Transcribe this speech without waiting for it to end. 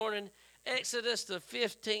Exodus, the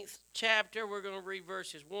 15th chapter. We're going to read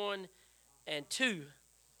verses 1 and 2.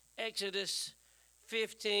 Exodus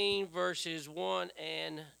 15, verses 1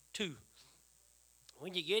 and 2.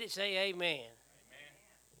 When you get it, say amen.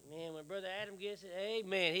 Amen. When Brother Adam gets it,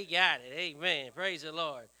 amen. He got it. Amen. Praise the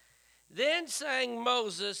Lord. Then sang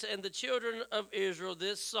Moses and the children of Israel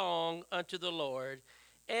this song unto the Lord,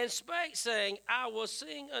 and spake, saying, I will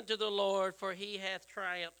sing unto the Lord, for he hath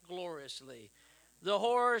triumphed gloriously. The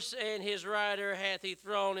horse and his rider hath he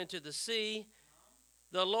thrown into the sea.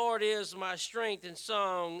 The Lord is my strength and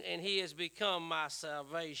song, and he has become my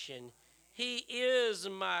salvation. He is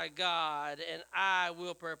my God, and I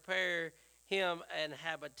will prepare him an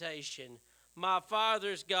habitation. My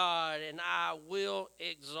father's God, and I will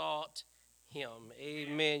exalt him.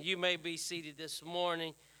 Amen. You may be seated this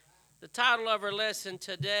morning. The title of our lesson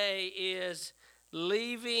today is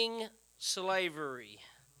Leaving Slavery.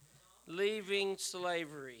 Leaving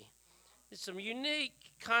Slavery. There's some unique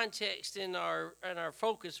context in our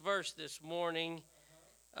focus verse this morning.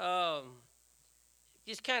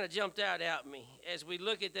 Just kind of jumped out at me as we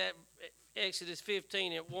look at that Exodus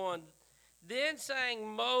 15 and 1. Then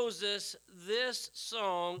sang Moses this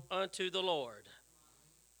song unto the Lord.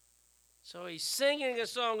 So he's singing a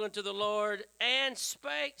song unto the Lord, and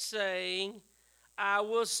spake, saying, I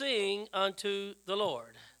will sing unto the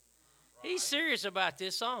Lord. He's serious about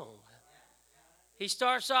this song. He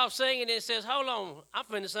starts off singing and says, hold on, I'm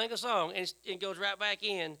finna sing a song, and goes right back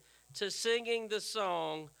in to singing the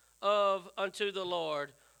song of unto the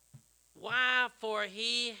Lord. Why? For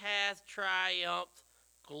he hath triumphed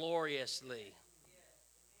gloriously.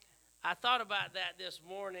 I thought about that this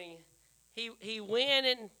morning. He went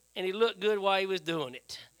and he looked good while he was doing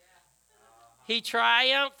it. He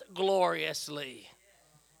triumphed gloriously.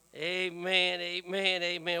 Amen, amen,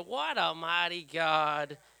 amen. What a mighty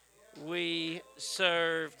God we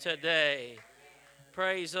serve today.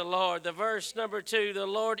 Praise the Lord. The verse number 2, the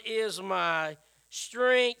Lord is my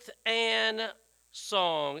strength and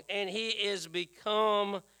song, and he is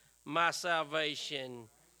become my salvation.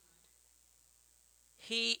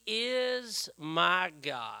 He is my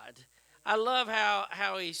God. I love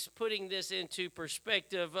how he's putting this into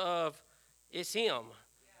perspective of it's him.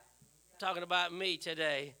 Talking about me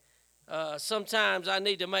today. Sometimes I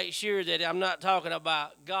need to make sure that I'm not talking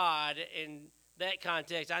about God in that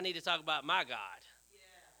context. I need to talk about my God.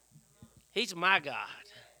 He's my God.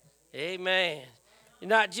 Amen.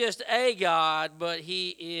 Not just a God, but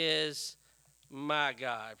he is my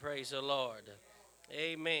God. Praise the Lord.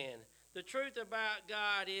 Amen. The truth about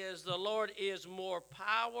God is the Lord is more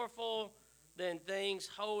powerful than things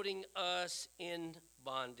holding us in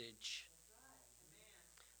bondage.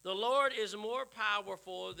 The Lord is more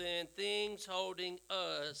powerful than things holding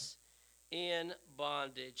us in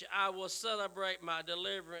bondage. I will celebrate my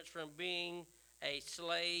deliverance from being a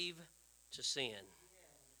slave to sin.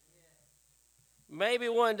 Maybe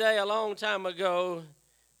one day, a long time ago,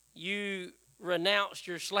 you renounced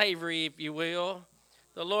your slavery, if you will.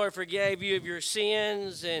 The Lord forgave you of your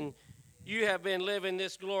sins, and you have been living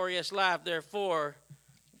this glorious life, therefore,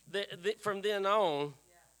 from then on.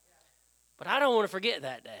 But I don't want to forget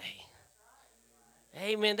that day.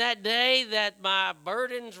 Amen. That day that my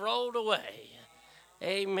burdens rolled away.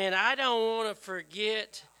 Amen. I don't want to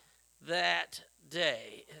forget that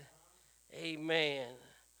day. Amen.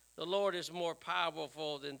 The Lord is more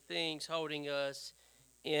powerful than things holding us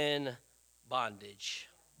in bondage.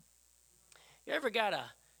 You ever got a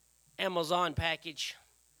Amazon package?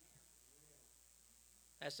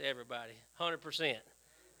 That's everybody, 100%.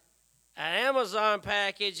 An Amazon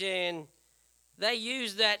package, and they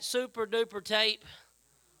use that super duper tape,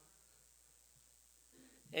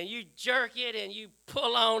 and you jerk it and you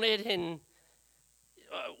pull on it, and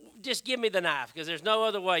just give me the knife, because there's no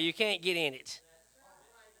other way. You can't get in it.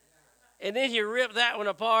 And then you rip that one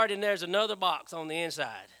apart, and there's another box on the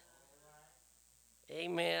inside.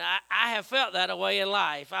 Amen. I have felt that way in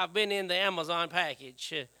life. I've been in the Amazon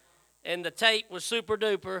package, and the tape was super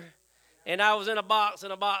duper, and I was in a box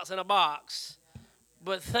and a box and a box.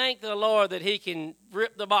 But thank the Lord that he can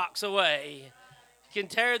rip the box away, can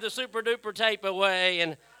tear the super duper tape away,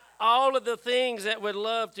 and all of the things that would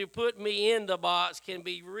love to put me in the box can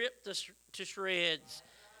be ripped to shreds.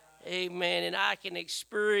 Amen. And I can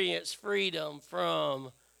experience freedom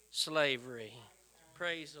from slavery.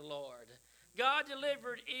 Praise the Lord. God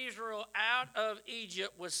delivered Israel out of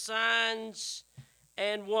Egypt with signs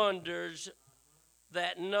and wonders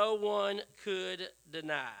that no one could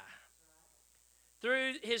deny.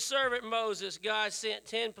 Through his servant Moses, God sent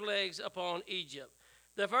 10 plagues upon Egypt.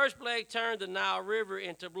 The first plague turned the Nile River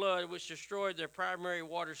into blood, which destroyed their primary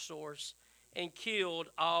water source and killed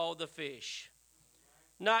all the fish.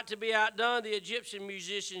 Not to be outdone, the Egyptian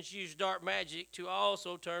musicians used dark magic to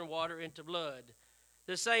also turn water into blood.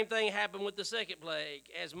 The same thing happened with the second plague.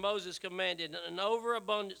 As Moses commanded, an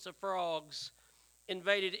overabundance of frogs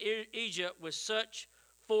invaded Egypt with such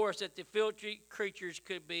force that the filthy creatures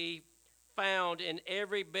could be found in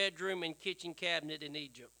every bedroom and kitchen cabinet in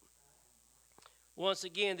Egypt. Once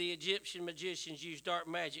again, the Egyptian magicians used dark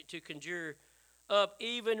magic to conjure up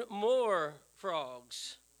even more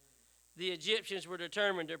frogs. The Egyptians were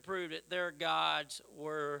determined to prove that their gods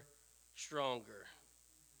were stronger.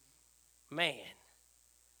 Man,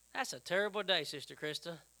 that's a terrible day, Sister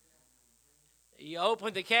Krista. You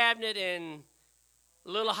open the cabinet and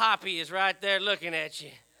little Hoppy is right there looking at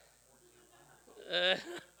you.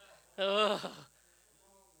 Oh,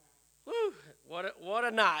 whew, what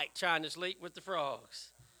a night trying to sleep with the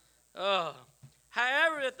frogs. Oh.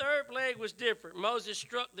 However, the third plague was different. Moses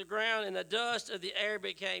struck the ground, and the dust of the air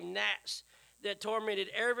became gnats that tormented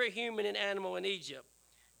every human and animal in Egypt.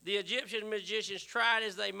 The Egyptian magicians tried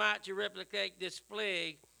as they might to replicate this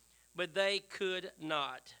plague, but they could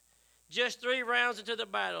not. Just 3 rounds into the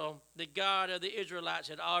battle, the God of the Israelites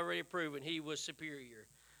had already proven he was superior.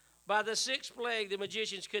 By the 6th plague, the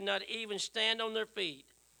magicians could not even stand on their feet.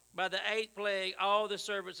 By the 8th plague, all the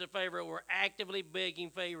servants of Pharaoh were actively begging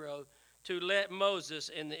Pharaoh to let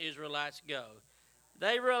Moses and the Israelites go.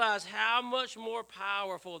 They realized how much more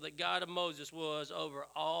powerful the God of Moses was over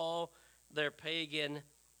all their pagan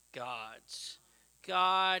gods.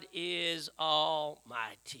 God is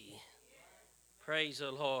almighty. Praise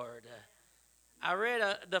the Lord. I read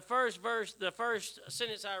the first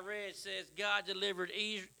sentence I read says, God delivered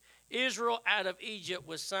Israel out of Egypt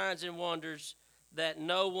with signs and wonders that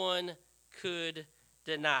no one could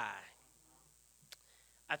deny.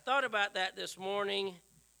 I thought about that this morning,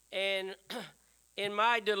 and in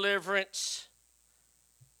my deliverance,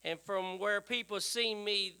 and from where people seen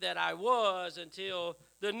me that I was until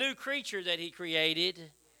the new creature that he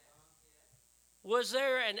created, was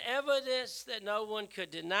there an evidence that no one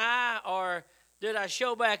could deny, or did I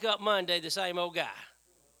show back up Monday the same old guy?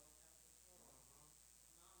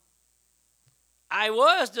 I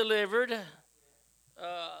was delivered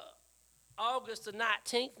August the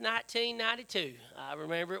 19th, 1992. I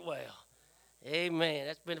remember it well. Amen.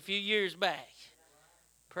 That's been a few years back.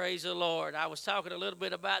 Praise the Lord. I was talking a little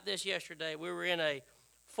bit about this yesterday. We were in a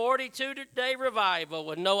 42-day revival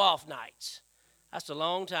with no off nights. That's a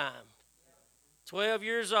long time. 12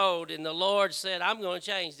 years old, and the Lord said, I'm going to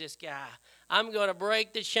change this guy. I'm going to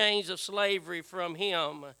break the chains of slavery from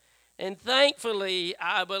him. And thankfully,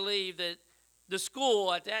 I believe that the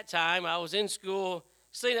school at that time, I was in school,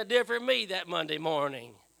 seen a different me that Monday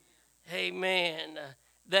morning. Amen.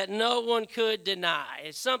 That no one could deny.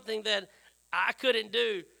 It's something that I couldn't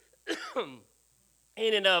do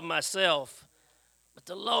in and of myself. But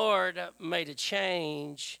the Lord made a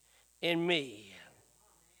change in me.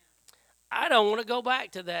 I don't want to go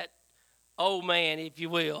back to that old man, if you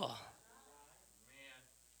will. Amen.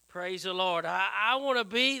 Praise the Lord. I want to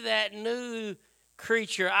be that new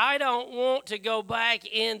creature. I don't want to go back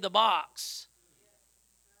in the box.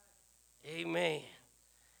 Amen.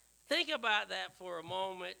 Think about that for a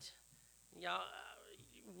moment. Y'all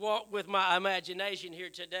walk with my imagination here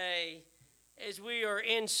today as we are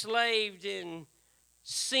enslaved in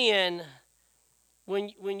sin.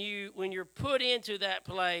 When you're put into that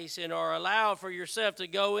place and are allowed for yourself to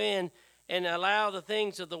go in and allow the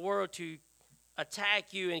things of the world to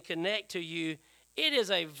attack you and connect to you, it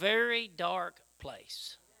is a very dark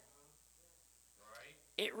place.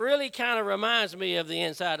 It really kind of reminds me of the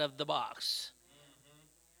inside of the box.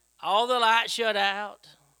 All the lights shut out,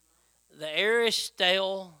 the air is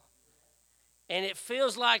stale, and it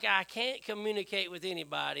feels like I can't communicate with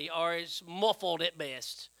anybody, or it's muffled at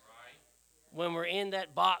best when we're in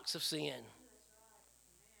that box of sin.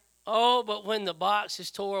 Oh, but when the box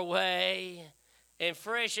is tore away and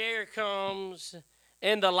fresh air comes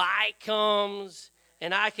and the light comes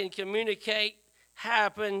and I can communicate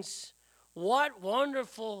happens, what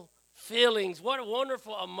wonderful feelings, what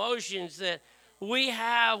wonderful emotions that we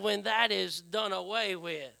have when that is done away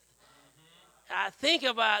with. I think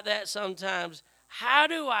about that sometimes. How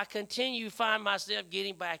do I continue to find myself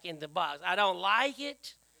getting back in the box? I don't like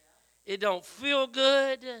it. It don't feel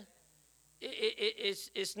good.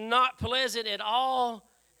 It's not pleasant at all.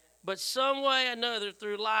 But some way or another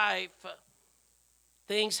through life,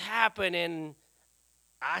 things happen and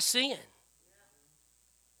I sin.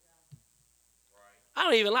 I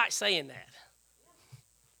don't even like saying that.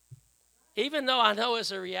 Even though I know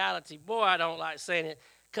it's a reality, boy, I don't like saying it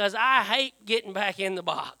because I hate getting back in the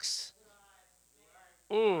box.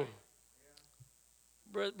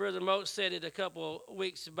 Brother Moat said it a couple of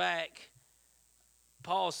weeks back.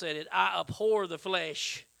 Paul said it, I abhor the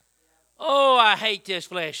flesh. Oh, I hate this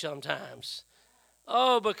flesh sometimes.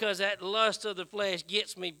 Oh, because that lust of the flesh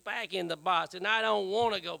gets me back in the box, and I don't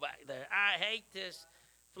want to go back there. I hate this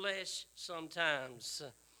flesh sometimes.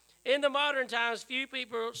 In the modern times, few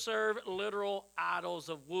people serve literal idols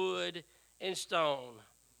of wood and stone.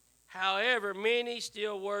 However, many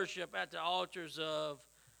still worship at the altars of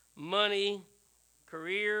money,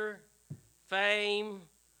 career, fame,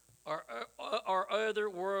 or other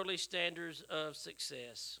worldly standards of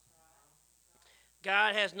success.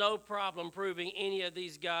 God has no problem proving any of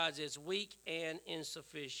these gods as weak and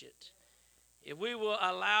insufficient. If we will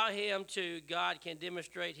allow him to, God can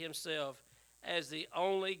demonstrate himself as the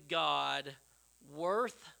only God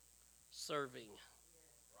worth serving.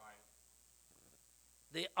 Right.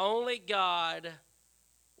 The only God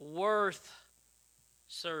worth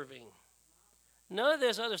serving. None of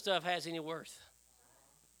this other stuff has any worth.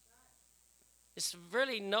 It's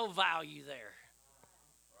really no value there.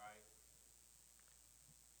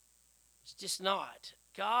 It's just not.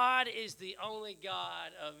 God is the only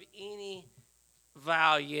God of any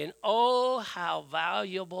value. And oh, how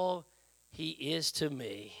valuable he is to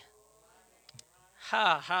me.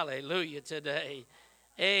 Hallelujah today.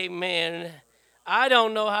 Amen. I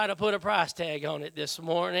don't know how to put a price tag on it this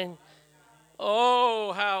morning.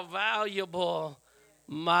 Oh, how valuable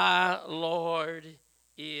my Lord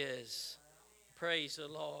is. Praise the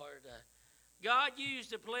Lord. God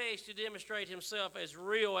used the plagues to demonstrate himself as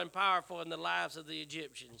real and powerful in the lives of the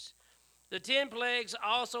Egyptians. The 10 plagues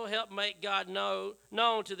also helped make God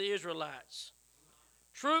known to the Israelites.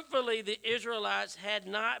 Truthfully, the Israelites had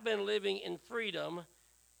not been living in freedom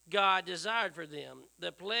God desired for them.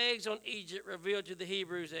 The plagues on Egypt revealed to the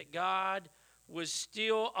Hebrews that God was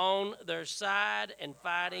still on their side and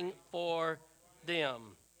fighting for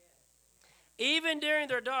them. Even during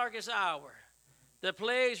their darkest hour, the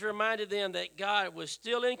plagues reminded them that God was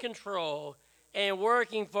still in control and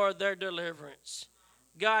working for their deliverance.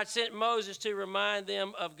 God sent Moses to remind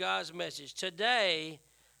them of God's message. Today,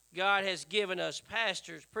 God has given us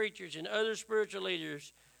pastors, preachers, and other spiritual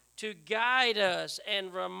leaders to guide us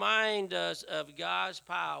and remind us of God's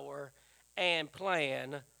power and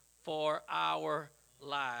plan for our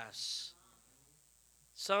lives.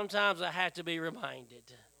 Sometimes I have to be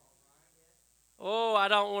reminded. Oh, I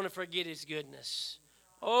don't want to forget his goodness.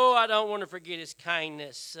 Oh, I don't want to forget his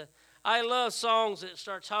kindness. I love songs that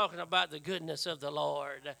start talking about the goodness of the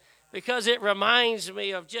Lord because it reminds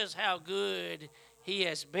me of just how good he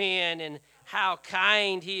has been and how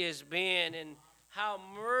kind he has been and how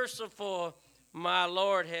merciful my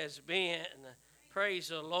Lord has been. Praise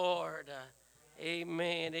the Lord.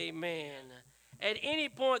 Amen, amen. At any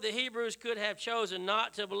point, the Hebrews could have chosen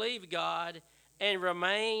not to believe God and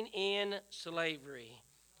remain in slavery.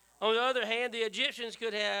 On the other hand, the Egyptians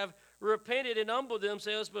could have repented and humbled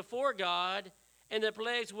themselves before God, and the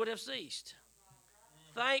plagues would have ceased.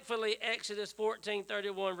 Thankfully, Exodus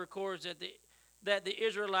 14:31 records that the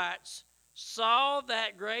Israelites saw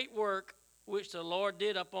that great work which the Lord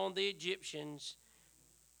did upon the Egyptians,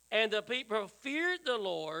 and the people feared the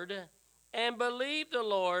Lord and believed the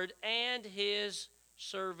Lord and his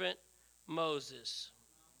servant Moses.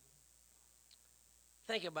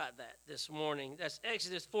 Think about that this morning. That's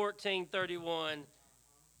Exodus 14:31.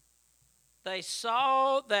 They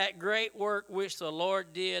saw that great work which the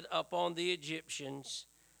Lord did upon the Egyptians,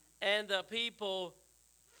 and the people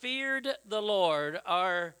feared the Lord,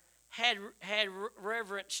 or had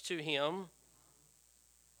reverence to him.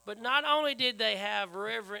 But not only did they have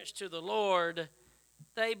reverence to the Lord,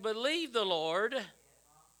 they believed the Lord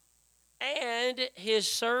and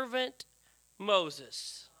his servant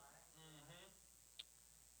Moses.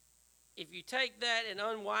 If you take that and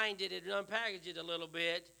unwind it and unpackage it a little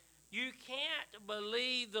bit, you can't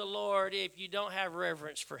believe the Lord if you don't have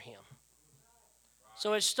reverence for him.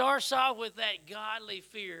 So it starts off with that godly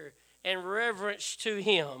fear and reverence to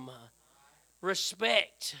him.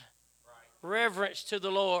 Respect, reverence to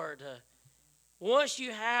the Lord. Once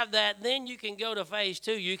you have that, then you can go to phase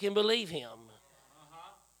 2. You can believe him.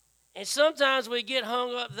 And sometimes we get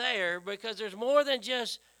hung up there because there's more than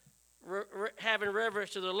just having reverence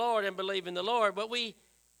to the Lord and believing the Lord, but we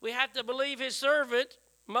have to believe his servant,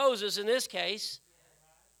 Moses in this case,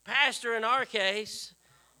 pastor in our case,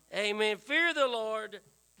 amen, fear the Lord,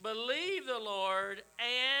 believe the Lord,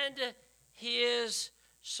 and his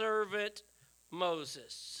servant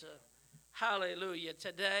Moses. Hallelujah.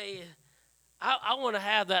 Today, I want to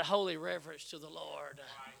have that holy reverence to the Lord.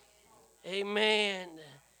 Amen.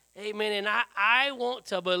 Amen. And I want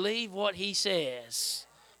to believe what he says.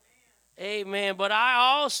 Amen. But I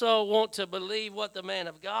also want to believe what the man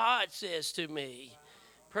of God says to me.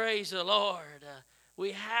 Praise the Lord.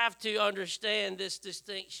 We have to understand this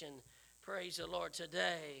distinction. Praise the Lord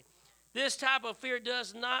today. This type of fear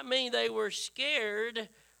does not mean they were scared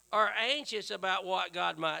or anxious about what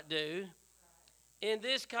God might do. In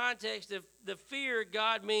this context, the fear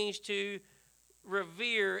God means to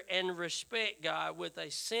revere and respect God with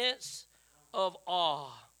a sense of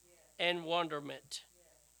awe and wonderment.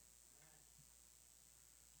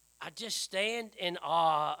 I just stand in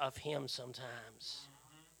awe of Him sometimes.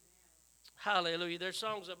 Hallelujah. There's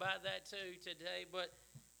songs about that too today. But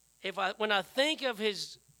when I think of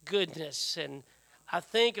His goodness, and I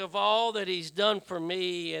think of all that He's done for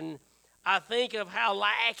me, and I think of how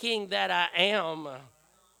lacking that I am,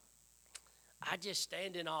 I just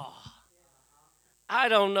stand in awe. I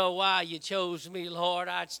don't know why you chose me, Lord.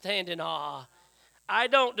 I stand in awe. I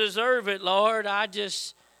don't deserve it, Lord. I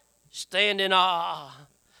just stand in awe.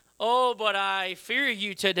 Oh, but I fear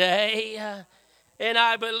you today, and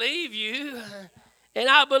I believe you, and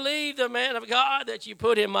I believe the man of God that you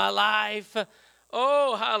put in my life.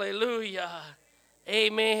 Oh, hallelujah.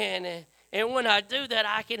 Amen. And when I do that,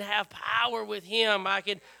 I can have power with Him. I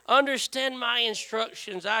can understand my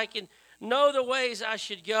instructions. I can know the ways I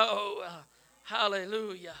should go.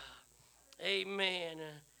 Hallelujah. Amen.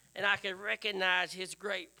 And I can recognize His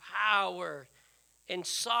great power and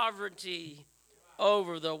sovereignty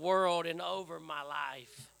over the world and over my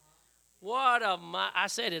life. I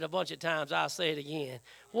said it a bunch of times. I'll say it again.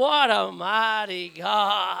 What a mighty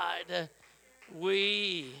God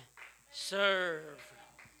we serve.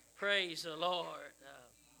 Praise the Lord.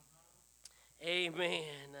 Amen.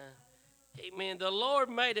 Amen. The Lord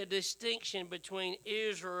made a distinction between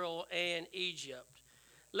Israel and Egypt.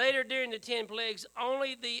 Later during the 10 plagues,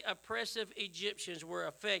 only the oppressive Egyptians were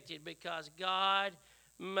affected because God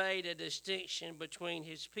made a distinction between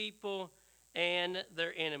His people and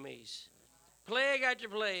their enemies. Plague after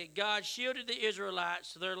plague, God shielded the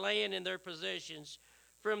Israelites, their land, and their possessions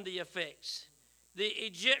from the effects. The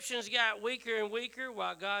Egyptians got weaker and weaker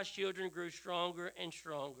while God's children grew stronger and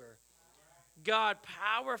stronger. God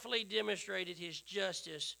powerfully demonstrated His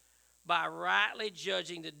justice by rightly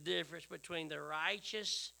judging the difference between the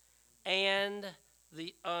righteous and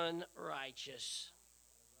the unrighteous.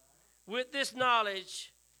 With this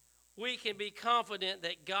knowledge, we can be confident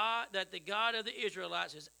that the God of the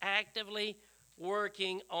Israelites is actively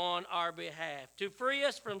working on our behalf to free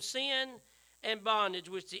us from sin and bondage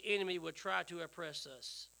which the enemy would try to oppress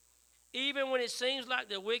us. Even when it seems like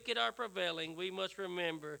the wicked are prevailing, we must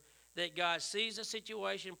remember that God sees the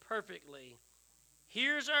situation perfectly,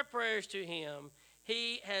 hears our prayers to Him.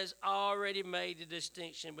 He has already made the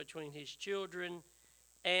distinction between His children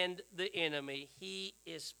and the enemy. He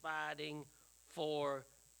is fighting for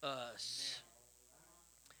us.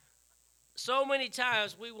 So many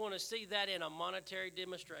times we want to see that in a monetary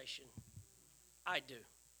demonstration. I do.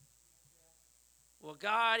 Well,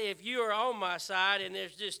 God, if you are on my side and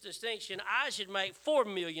there's this distinction, I should make $4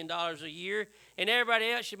 million a year and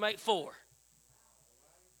everybody else should make $4 million.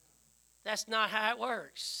 That's not how it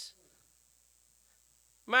works.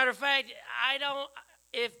 Matter of fact,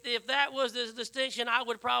 if that was the distinction, I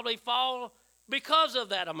would probably fall because of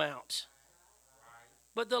that amount.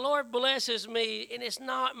 But the Lord blesses me, and it's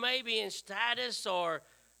not maybe in status or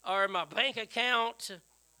my bank account.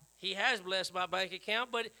 He has blessed my bank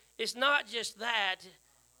account, but it's not just that.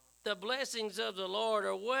 The blessings of the Lord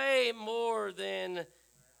are way more than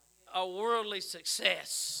a worldly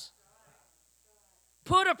success.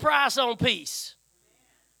 Put a price on peace.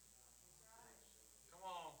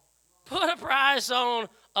 Put a price on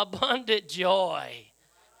abundant joy.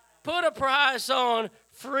 Put a price on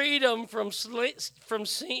freedom from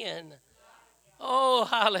sin. Oh,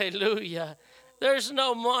 hallelujah. There's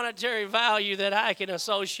no monetary value that I can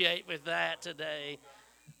associate with that today.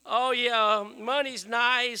 Oh, yeah, money's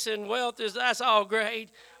nice and that's all great.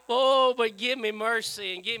 Oh, but give me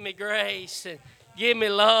mercy and give me grace and give me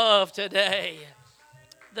love today.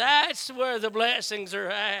 That's where the blessings are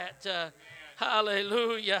at.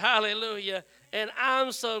 Hallelujah, hallelujah. And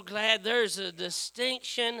I'm so glad there's a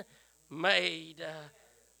distinction made.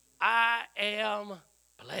 I am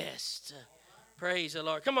blessed. Praise the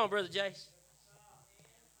Lord. Come on, Brother Jace.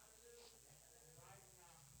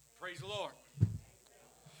 Praise the Lord.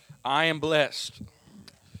 I am blessed.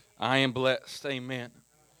 I am blessed. Amen.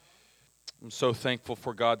 I'm so thankful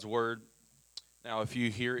for God's word. Now, if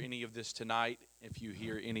you hear any of this tonight, if you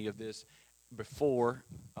hear any of this before,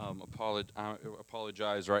 I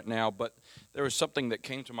apologize right now, but there was something that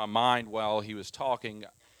came to my mind while he was talking.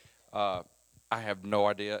 I have no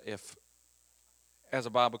idea if as a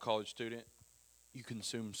Bible college student, you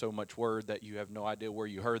consume so much word that you have no idea where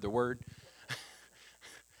you heard the word.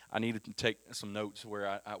 I needed to take some notes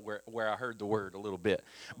where I heard the word a little bit.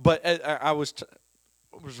 But I was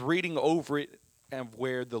reading over it, and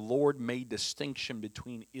where the Lord made distinction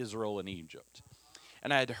between Israel and Egypt.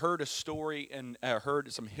 And I had heard a story, and I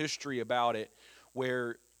heard some history about it,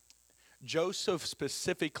 where Joseph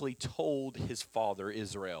specifically told his father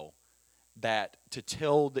Israel that to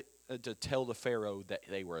tell the Pharaoh that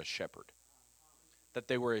they were a shepherd, that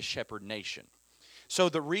they were a shepherd nation. So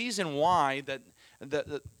the reason why that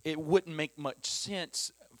it wouldn't make much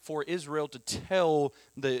sense for Israel to tell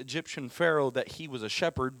the Egyptian Pharaoh that he was a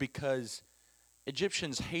shepherd, because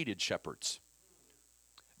Egyptians hated shepherds.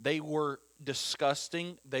 They were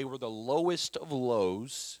disgusting. They were the lowest of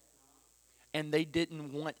lows, and they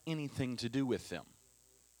didn't want anything to do with them.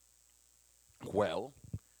 Well,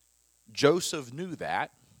 Joseph knew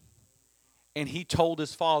that, and he told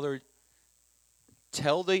his father,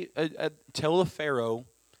 tell the Pharaoh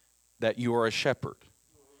that you are a shepherd.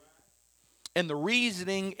 And the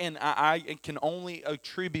reasoning, and I can only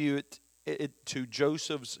attribute it to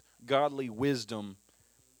Joseph's godly wisdom,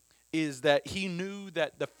 is that he knew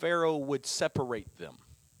that the Pharaoh would separate them.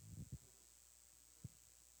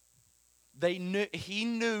 He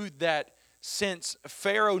knew that since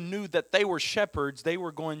Pharaoh knew that they were shepherds, they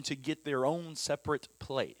were going to get their own separate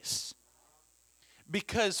place.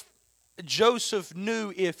 Because Joseph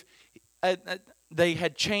knew if they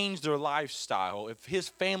had changed their lifestyle, if his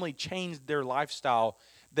family changed their lifestyle,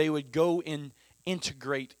 they would go and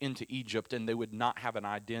integrate into Egypt, and they would not have an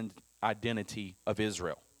identity of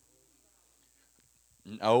Israel.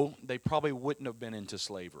 No, they probably wouldn't have been into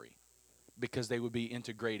slavery, because they would be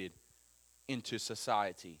integrated into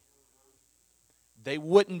society. They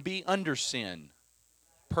wouldn't be under sin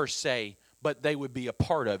per se, but they would be a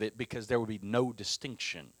part of it, because there would be no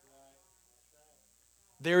distinction.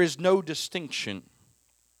 There is no distinction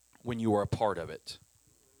when you are a part of it.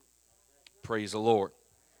 Praise the Lord.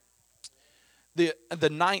 The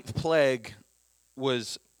ninth plague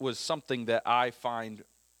was something that I find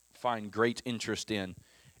great interest in.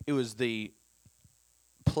 It was the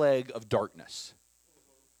plague of darkness.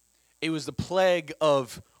 It was the plague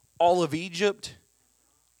of all of Egypt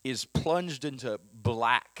is plunged into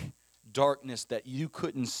black darkness that you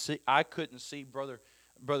couldn't see. I couldn't see,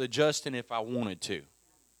 Brother Justin, if I wanted to.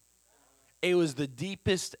 It was the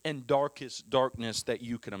deepest and darkest darkness that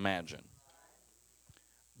you can imagine.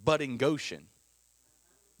 But in Goshen,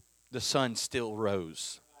 the sun still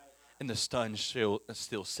rose and the sun still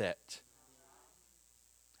set.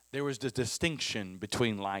 There was the distinction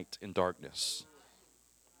between light and darkness.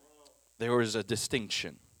 There was a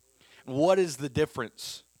distinction. What is the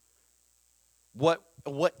difference? What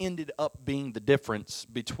ended up being the difference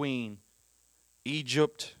between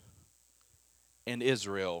Egypt and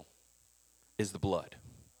Israel is the blood.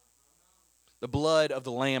 The blood of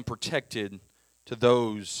the Lamb protected to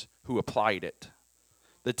those who applied it.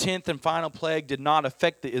 The 10th and final plague did not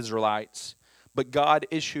affect the Israelites, but God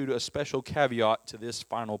issued a special caveat to this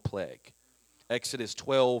final plague. Exodus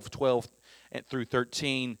 12 through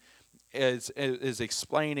 13 is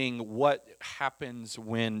explaining what happens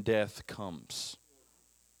when death comes.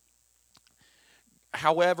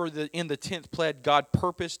 However, in the 10th plague, God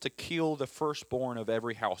purposed to kill the firstborn of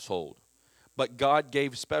every household. But God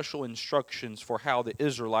gave special instructions for how the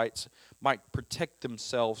Israelites might protect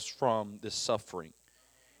themselves from this suffering.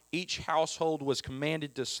 Each household was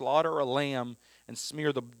commanded to slaughter a lamb and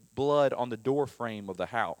smear the blood on the doorframe of the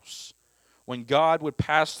house. When God would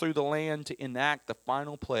pass through the land to enact the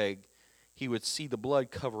final plague, he would see the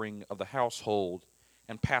blood covering of the household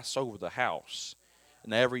and pass over the house,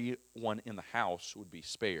 and everyone in the house would be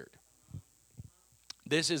spared.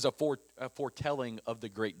 This is a foretelling of the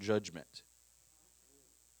great judgment.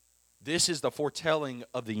 This is the foretelling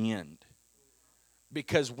of the end.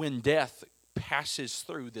 Because when death passes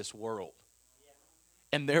through this world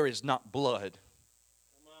and there is not blood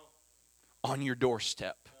on your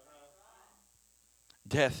doorstep,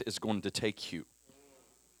 death is going to take you.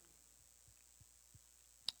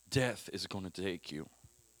 Death is going to take you.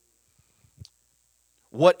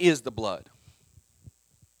 What is the blood?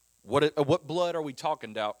 What blood are we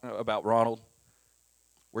talking about, Ronald?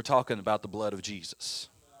 We're talking about the blood of Jesus.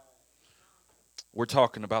 We're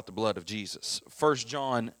talking about the blood of Jesus. 1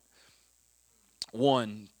 John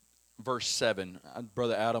 1, verse 7.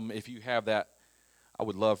 Brother Adam, if you have that, I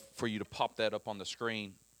would love for you to pop that up on the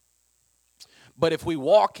screen. But if we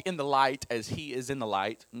walk in the light as he is in the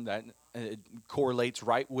light, that correlates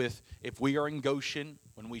right with if we are in Goshen,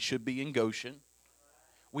 when we should be in Goshen.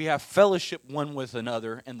 We have fellowship one with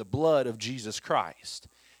another in the blood of Jesus Christ.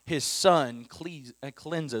 His Son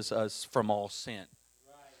cleanses us from all sin.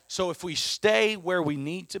 So if we stay where we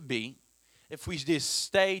need to be, if we just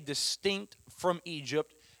stay distinct from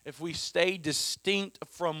Egypt, if we stay distinct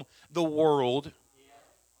from the world,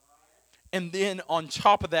 and then on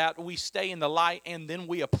top of that, we stay in the light, and then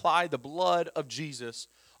we apply the blood of Jesus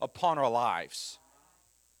upon our lives,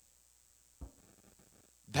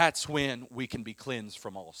 that's when we can be cleansed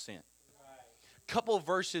from all sin. A couple of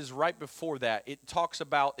verses right before that, it talks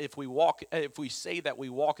about if we say that we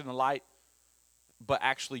walk in the light, but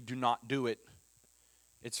actually do not do it.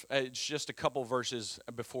 It's just a couple verses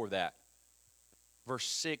before that. Verse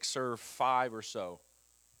 6 or 5 or so.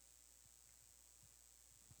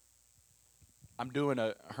 I'm doing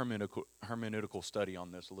a hermeneutical study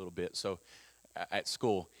on this a little bit, so at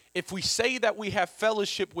school. If we say that we have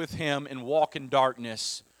fellowship with him and walk in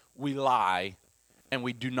darkness, we lie and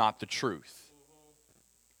we do not the truth.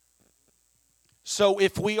 So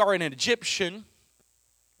if we are an Egyptian,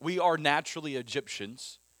 we are naturally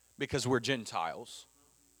Egyptians because we're Gentiles.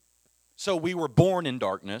 So we were born in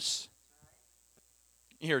darkness.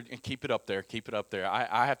 Here, keep it up there. Keep it up there.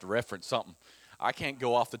 I have to reference something. I can't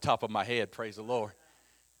go off the top of my head. Praise the Lord.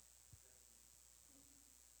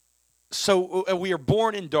 So we are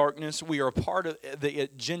born in darkness. We are a part of the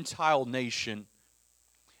Gentile nation.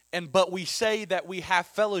 But we say that we have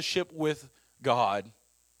fellowship with God,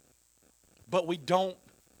 but we don't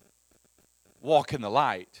walk in the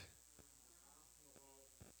light.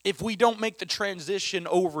 If we don't make the transition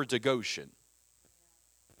over to Goshen.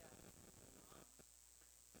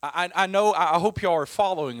 I know, I hope y'all are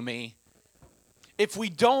following me. If we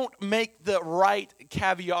don't make the right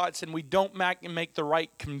caveats and we don't make the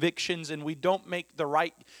right convictions and we don't make the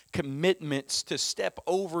right commitments to step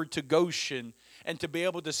over to Goshen and to be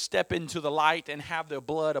able to step into the light and have the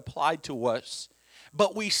blood applied to us,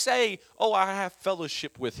 but we say, oh, I have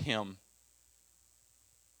fellowship with him,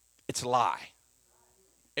 it's a lie.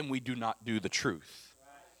 And we do not do the truth.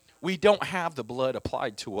 We don't have the blood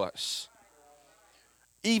applied to us.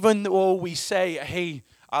 Even though we say, hey,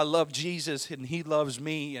 I love Jesus and he loves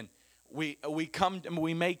me, and we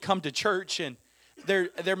may come to church and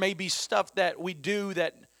there may be stuff that we do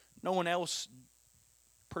that no one else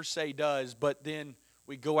per se does, but then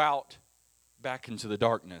we go out back into the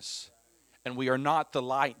darkness and we are not the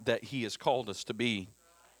light that he has called us to be,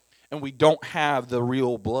 and we don't have the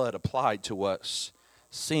real blood applied to us.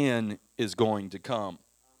 Sin is going to come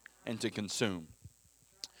and to consume.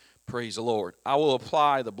 Praise the Lord. I will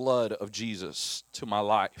apply the blood of Jesus to my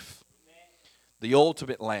life. The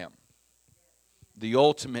ultimate lamb. The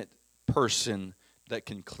ultimate person that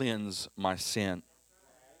can cleanse my sin.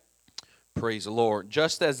 Praise the Lord.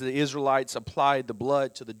 Just as the Israelites applied the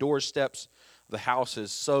blood to the doorsteps of the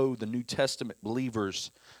houses, so the New Testament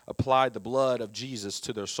believers applied the blood of Jesus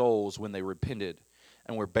to their souls when they repented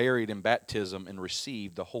and were buried in baptism and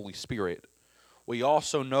received the Holy Spirit. We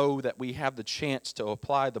also know that we have the chance to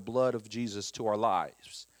apply the blood of Jesus to our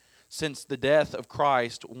lives. Since the death of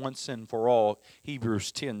Christ once and for all,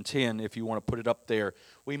 Hebrews 10:10, if you want to put it up there,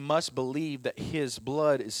 we must believe that his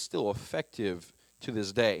blood is still effective to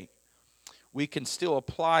this day. We can still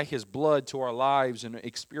apply his blood to our lives and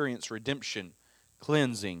experience redemption,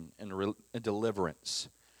 cleansing, and deliverance,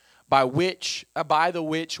 by the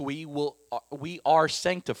which we are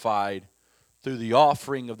sanctified through the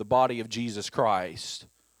offering of the body of Jesus Christ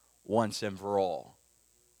once and for all.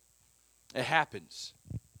 It happens.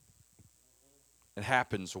 It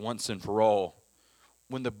happens once and for all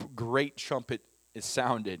when the great trumpet is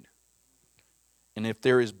sounded, and if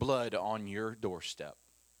there is blood on your doorstep,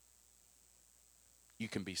 you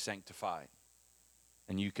can be sanctified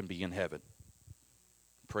and you can be in heaven.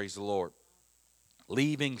 Praise the Lord.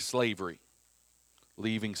 Leaving slavery.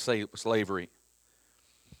 Leaving slavery.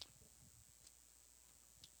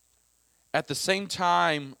 At the same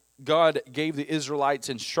time, God gave the Israelites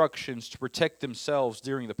instructions to protect themselves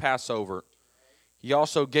during the Passover. He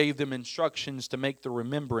also gave them instructions to make the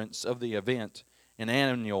remembrance of the event an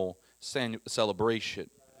annual celebration.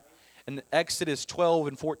 In Exodus 12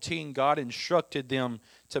 and 14, God instructed them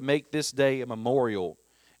to make this day a memorial,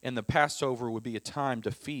 and the Passover would be a time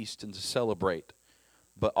to feast and to celebrate,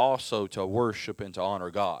 but also to worship and to honor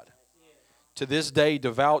God. To this day,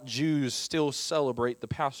 devout Jews still celebrate the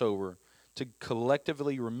Passover to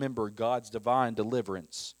collectively remember God's divine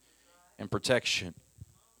deliverance and protection.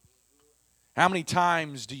 How many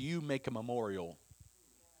times do you make a memorial?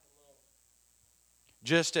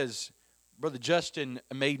 Just as Brother Justin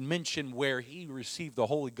made mention where he received the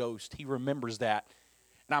Holy Ghost, he remembers that.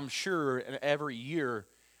 And I'm sure every year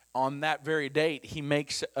on that very date, he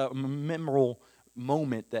makes a memorable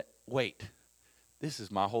moment that, wait, this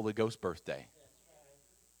is my Holy Ghost birthday.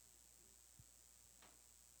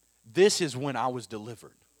 This is when I was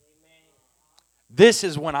delivered. This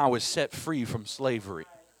is when I was set free from slavery.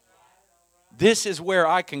 This is where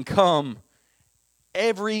I can come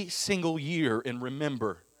every single year and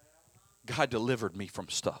remember God delivered me from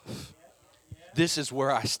stuff. This is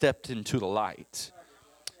where I stepped into the light.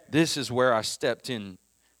 This is where I stepped in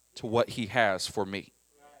to what He has for me.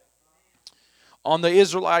 On the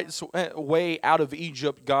Israelites' way out of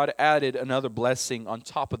Egypt, God added another blessing on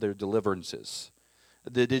top of their deliverances.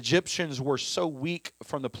 The Egyptians were so weak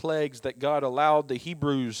from the plagues that God allowed the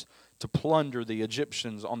Hebrews to plunder the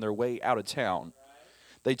Egyptians on their way out of town.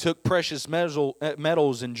 They took precious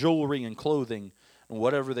metals and jewelry and clothing and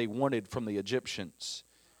whatever they wanted from the Egyptians.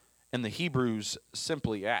 And the Hebrews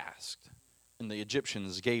simply asked, and the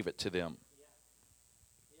Egyptians gave it to them.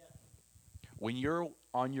 When you're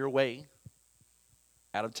on your way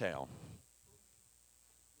out of town,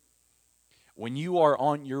 when you are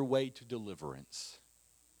on your way to deliverance,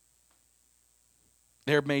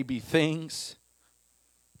 there may be things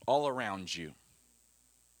all around you.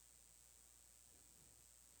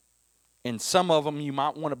 And some of them you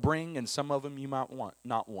might want to bring, and some of them you might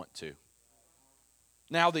not want to.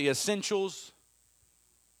 Now, the essentials,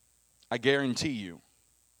 I guarantee you.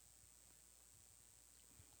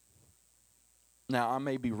 Now, I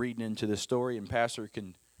may be reading into this story, and Pastor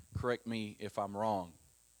can correct me if I'm wrong.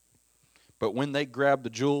 But when they grabbed the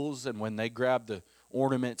jewels, and when they grabbed the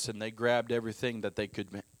ornaments, and they grabbed everything that they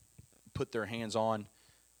could put their hands on,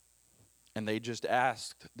 and they just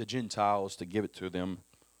asked the Gentiles to give it to them,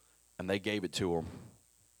 and they gave it to them.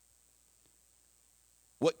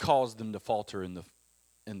 What caused them to falter in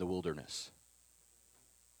the wilderness?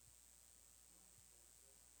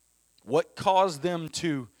 What caused them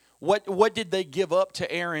to, what did they give up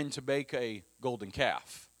to Aaron to make a golden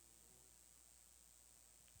calf?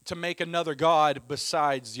 To make another god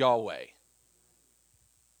besides Yahweh.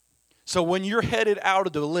 So when you're headed out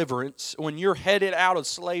of deliverance, when you're headed out of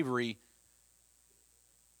slavery,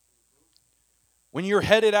 when you're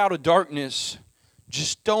headed out of darkness,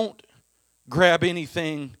 just don't grab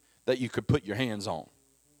anything that you could put your hands on.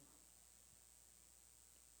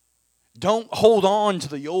 Don't hold on to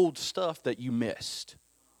the old stuff that you missed.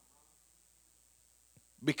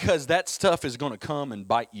 Because that stuff is going to come and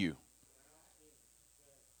bite you.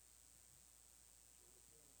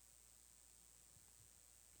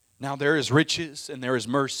 Now there is riches and there is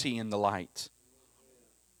mercy in the light.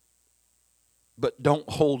 But don't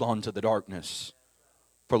hold on to the darkness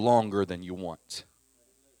for longer than you want.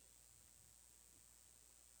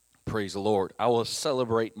 Praise the Lord. I will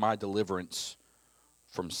celebrate my deliverance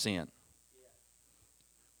from sin.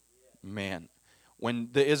 Man, when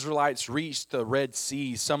the Israelites reached the Red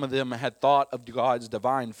Sea, some of them had thought of God's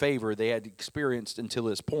divine favor they had experienced until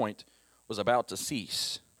this point was about to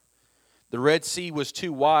cease. The Red Sea was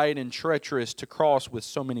too wide and treacherous to cross with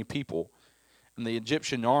so many people, and the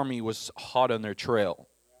Egyptian army was hot on their trail.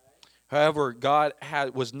 However, God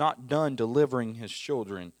was not done delivering His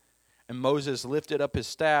children, and Moses lifted up his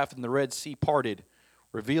staff, and the Red Sea parted,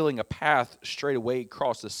 revealing a path straight away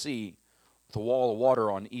across the sea with a wall of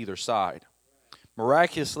water on either side.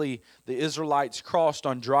 Miraculously, the Israelites crossed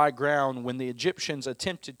on dry ground. When the Egyptians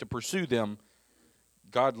attempted to pursue them,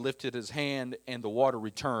 God lifted His hand, and the water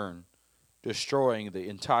returned, destroying the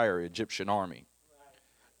entire Egyptian army.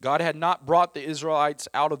 God had not brought the Israelites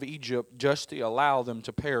out of Egypt just to allow them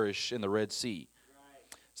to perish in the Red Sea.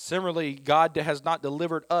 Similarly, God has not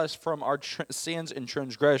delivered us from our sins and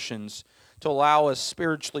transgressions to allow us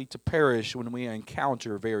spiritually to perish when we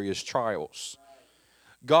encounter various trials.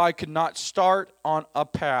 God could not start on a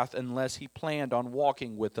path unless He planned on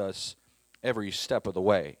walking with us every step of the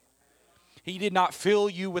way. He did not fill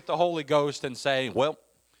you with the Holy Ghost and say, well,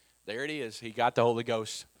 there it is. He got the Holy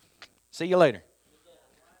Ghost. See you later.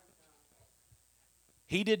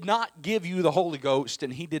 He did not give you the Holy Ghost,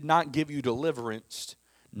 and He did not give you deliverance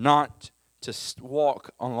not to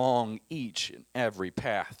walk along each and every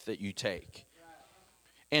path that you take.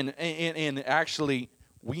 And actually,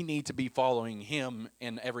 we need to be following Him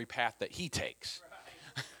in every path that He takes.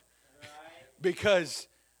 Because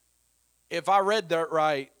if I read that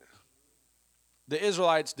right, the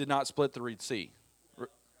Israelites did not split the Red Sea.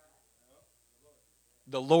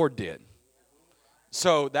 The Lord did.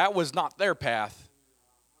 So that was not their path.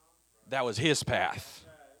 That was His path.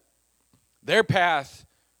 Their path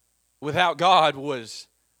without God was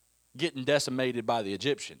getting decimated by the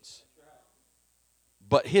Egyptians.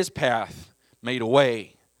 But His path made a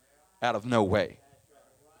way out of no way.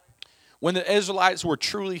 When the Israelites were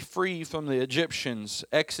truly free from the Egyptians,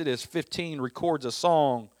 Exodus 15 records a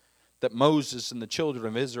song that Moses and the children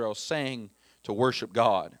of Israel sang to worship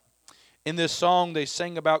God. In this song, they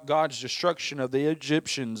sang about God's destruction of the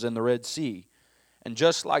Egyptians in the Red Sea. And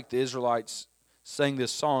just like the Israelites sang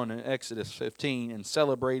this song in Exodus 15 and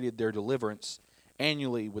celebrated their deliverance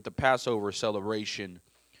annually with the Passover celebration,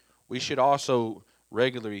 we should also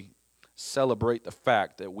regularly celebrate the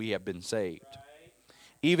fact that we have been saved.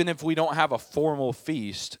 Even if we don't have a formal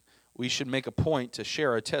feast, we should make a point to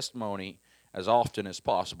share a testimony as often as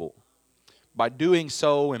possible. By doing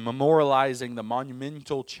so and memorializing the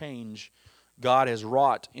monumental change God has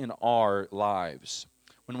wrought in our lives.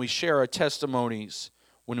 When we share our testimonies,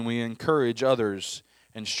 when we encourage others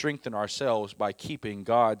and strengthen ourselves by keeping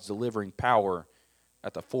God's delivering power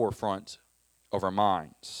at the forefront of our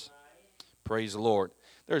minds. Praise the Lord.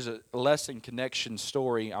 There's a lesson connection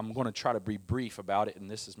story. I'm going to try to be brief about it, and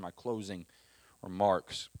this is my closing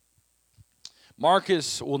remarks.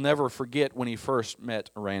 Marcus will never forget when he first met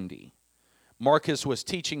Randy. Marcus was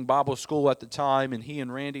teaching Bible school at the time, and he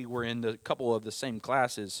and Randy were in a couple of the same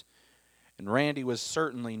classes. And Randy was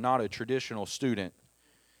certainly not a traditional student.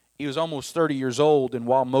 He was almost 30 years old, and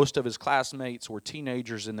while most of his classmates were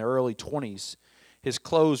teenagers in their early 20s, his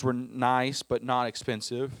clothes were nice but not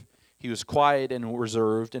expensive. He was quiet and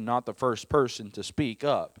reserved and not the first person to speak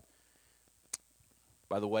up.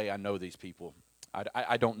 By the way, I know these people.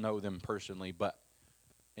 I don't know them personally, but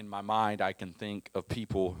in my mind I can think of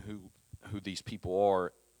people who these people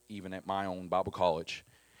are, even at my own Bible college.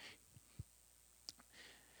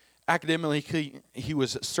 Academically, he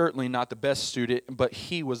was certainly not the best student, but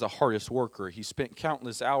he was the hardest worker. He spent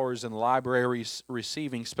countless hours in libraries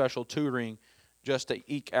receiving special tutoring just to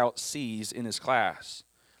eke out C's in his class.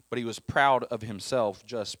 But he was proud of himself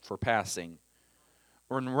just for passing.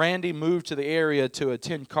 When Randy moved to the area to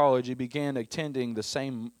attend college, he began attending the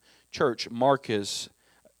same church Marcus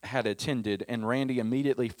had attended, and Randy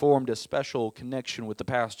immediately formed a special connection with the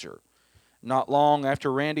pastor. Not long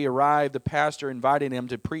after Randy arrived, the pastor invited him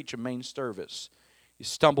to preach a main service. He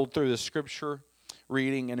stumbled through the scripture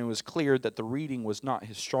reading, and it was clear that the reading was not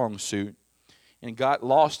his strong suit, and got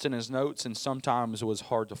lost in his notes, and sometimes it was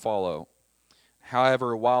hard to follow.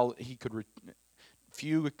 However, while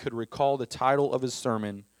few could recall the title of his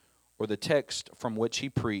sermon or the text from which he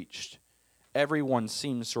preached, everyone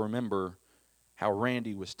seems to remember how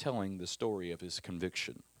Randy was telling the story of his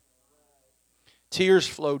conviction. Tears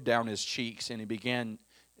flowed down his cheeks, and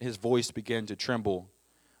his voice began to tremble.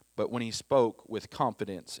 But when he spoke with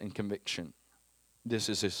confidence and conviction, this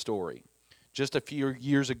is his story. Just a few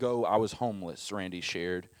years ago, I was homeless, Randy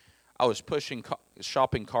shared. I was pushing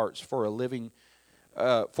shopping carts for a living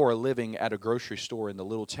at a grocery store in the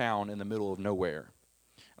little town in the middle of nowhere.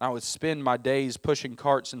 I would spend my days pushing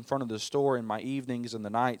carts in front of the store and my evenings and the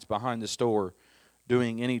nights behind the store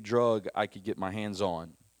doing any drug I could get my hands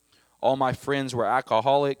on. All my friends were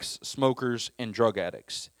alcoholics, smokers, and drug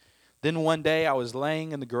addicts. Then one day I was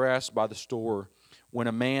laying in the grass by the store when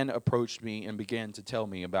a man approached me and began to tell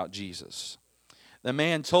me about Jesus. The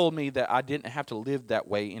man told me that I didn't have to live that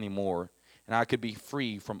way anymore and I could be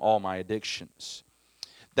free from all my addictions.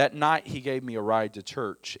 That night he gave me a ride to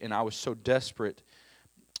church, and I was so desperate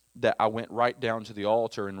that I went right down to the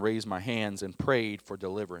altar and raised my hands and prayed for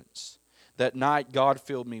deliverance. That night, God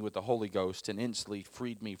filled me with the Holy Ghost and instantly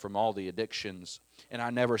freed me from all the addictions. And I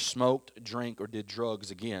never smoked, drank, or did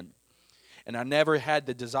drugs again. And I never had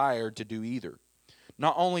the desire to do either.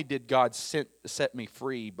 Not only did God set me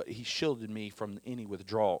free, but He shielded me from any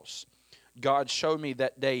withdrawals. God showed me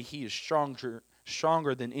that day He is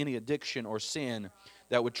stronger than any addiction or sin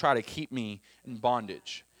that would try to keep me in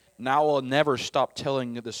bondage. Now I'll never stop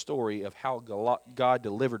telling the story of how God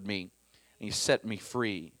delivered me. And He set me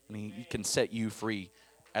free. And He can set you free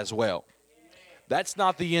as well. That's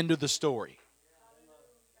not the end of the story.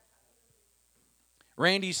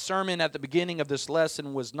 Randy's sermon at the beginning of this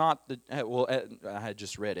lesson was not I had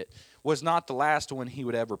just read it, was not the last one he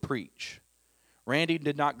would ever preach. Randy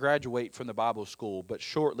did not graduate from the Bible school, but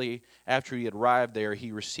shortly after he had arrived there,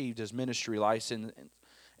 he received his ministry license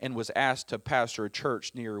and was asked to pastor a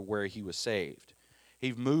church near where he was saved.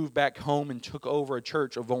 He moved back home and took over a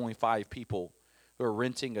church of only 5 people who were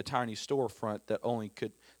renting a tiny storefront that only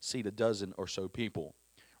could seat a dozen or so people.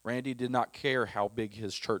 Randy did not care how big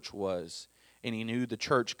his church was, and he knew the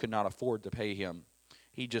church could not afford to pay him.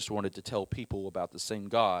 He just wanted to tell people about the same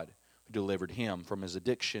God who delivered him from his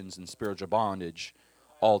addictions and spiritual bondage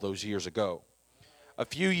all those years ago. A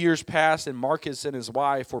few years passed, and Marcus and his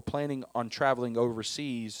wife were planning on traveling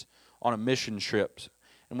overseas on a mission trip.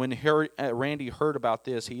 And when Randy heard about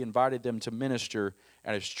this, he invited them to minister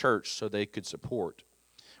at his church so they could support.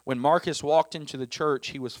 When Marcus walked into the church,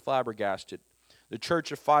 he was flabbergasted. The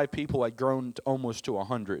church of 5 people had grown to almost to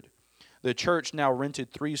 100. The church now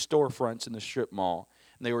rented 3 storefronts in the strip mall,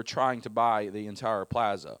 and they were trying to buy the entire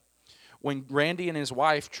plaza. When Randy and his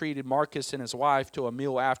wife treated Marcus and his wife to a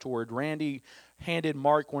meal afterward, Randy handed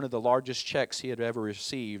Mark one of the largest checks he had ever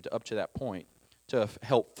received up to that point to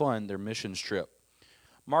help fund their missions trip.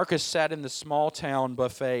 Marcus sat in the small town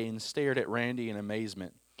buffet and stared at Randy in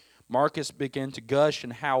amazement. Marcus began to gush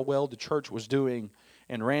in how well the church was doing,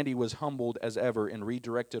 and Randy was humbled as ever and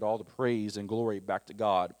redirected all the praise and glory back to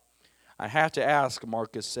God. I have to ask,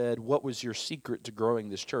 Marcus said, what was your secret to growing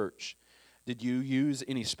this church? Did you use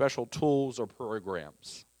any special tools or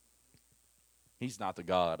programs? He's not the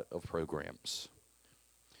God of programs.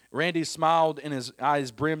 Randy smiled and his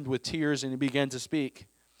eyes brimmed with tears, and he began to speak.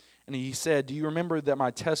 And he said, do you remember that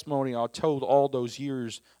my testimony I told all those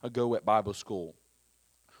years ago at Bible school?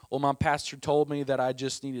 Well, my pastor told me that I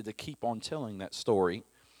just needed to keep on telling that story.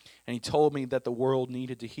 And he told me that the world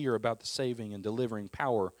needed to hear about the saving and delivering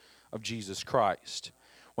power of Jesus Christ.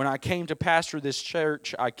 When I came to pastor this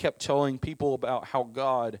church, I kept telling people about how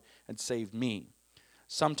God had saved me.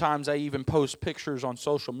 Sometimes I even post pictures on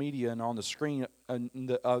social media and on the screen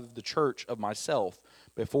of the church of myself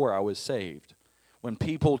before I was saved. When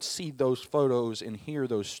people see those photos and hear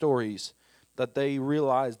those stories, that they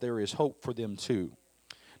realize there is hope for them too.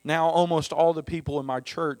 Now, almost all the people in my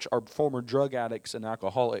church are former drug addicts and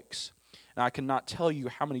alcoholics. And I cannot tell you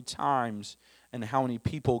how many times and how many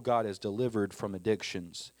people God has delivered from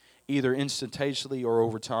addictions, either instantaneously or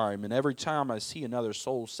over time. And every time I see another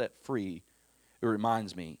soul set free, it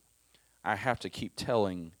reminds me I have to keep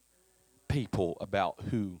telling people about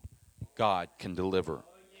who God can deliver.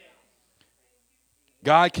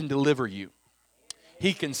 God can deliver you.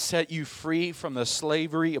 He can set you free from the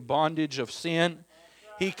slavery, bondage of sin.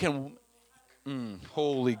 He can,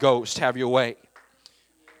 Holy Ghost, have your way.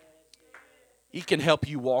 He can help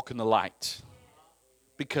you walk in the light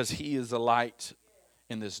because He is the light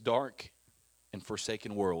in this dark and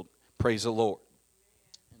forsaken world. Praise the Lord.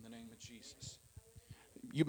 In the name of Jesus.